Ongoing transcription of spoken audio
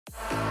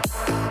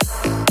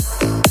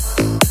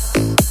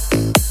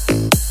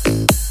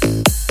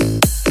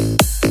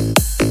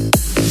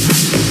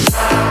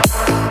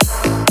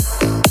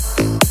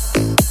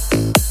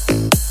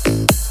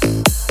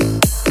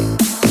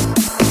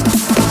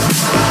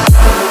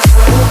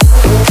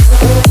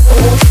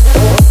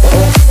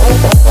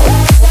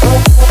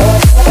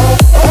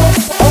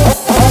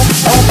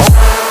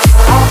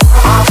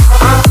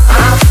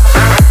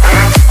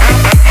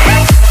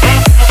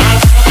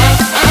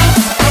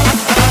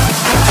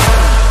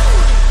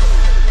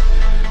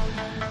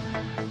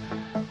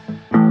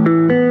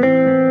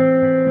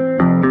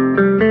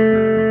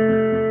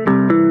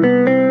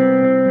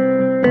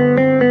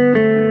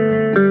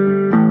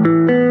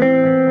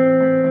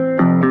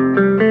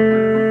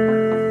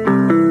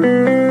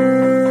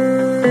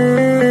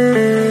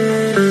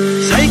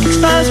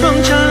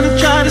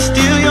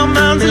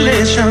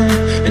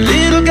station, and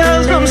little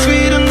girls from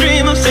Sweden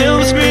dream of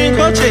silver screen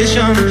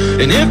quotation.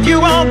 And if you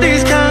want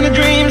these kind of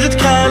dreams, it's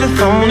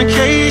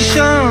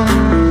Californication.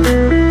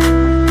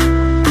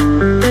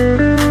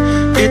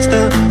 It's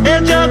the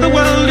edge of the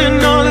world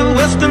in all of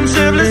Western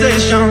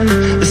civilization.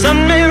 The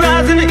sun may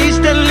rise in the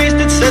east, at least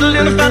it's settled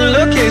in a final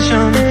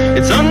location.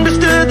 It's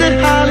understood that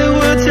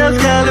Hollywood sells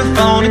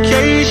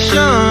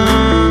Californication.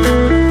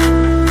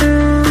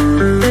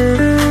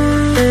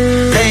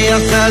 They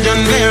are surgeon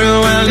very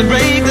well to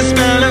break the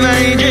spell of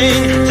aging.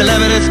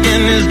 Celebrity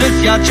skin, is this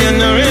your chin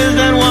or is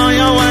that why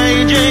you're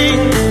waging?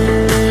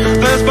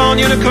 Firstborn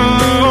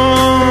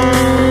unicorn,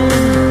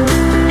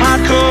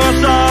 hardcore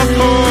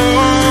softcore.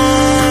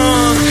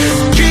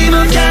 Dream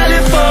of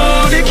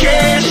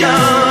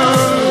Californication,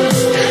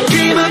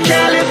 dream of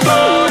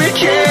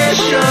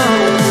Californication,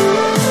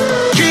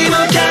 dream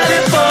of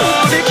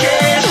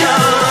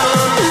Californication,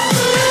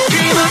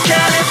 dream of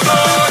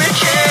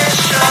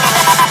Californication.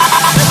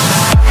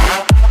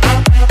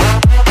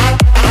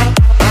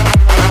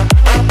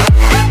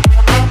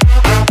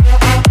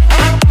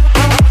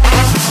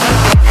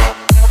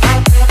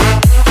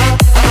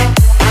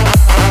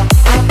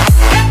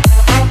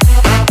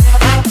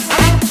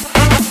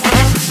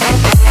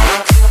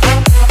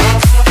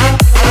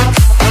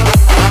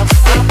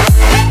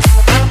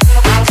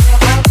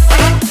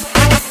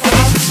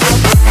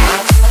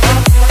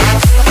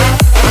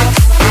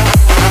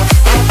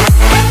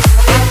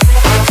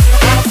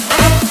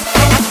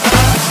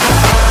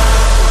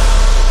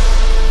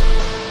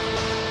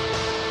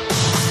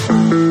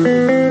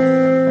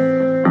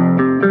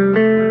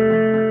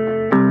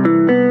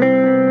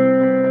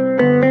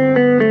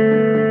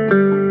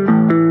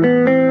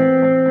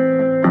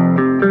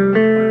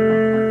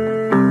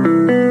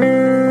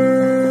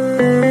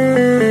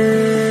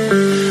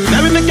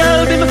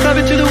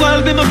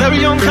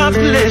 Very young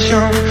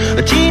constellation,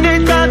 a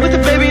teenage bride with a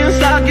baby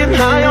inside, getting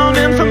high on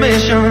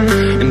information.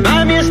 And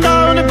buy me a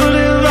star on the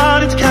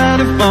boulevard, it's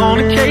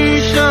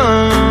Californication.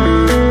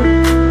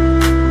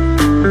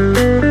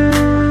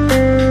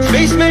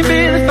 Space may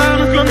be the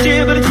final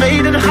frontier, but it's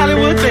made in a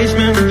Hollywood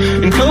basement.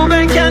 In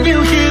Cobain, can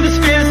you hear the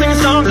sphere singing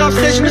songs off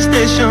station to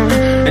station?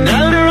 And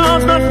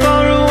Alderon's not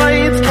far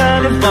away, it's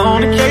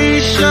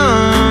Californication.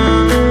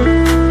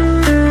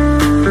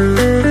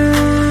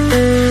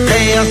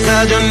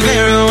 Surgeon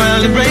very well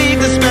to break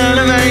the spell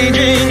of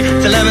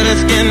aging. Celebrity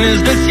skin,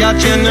 is this your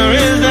chin or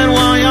is that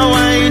why you're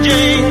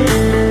waging?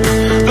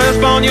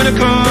 Firstborn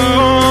unicorn,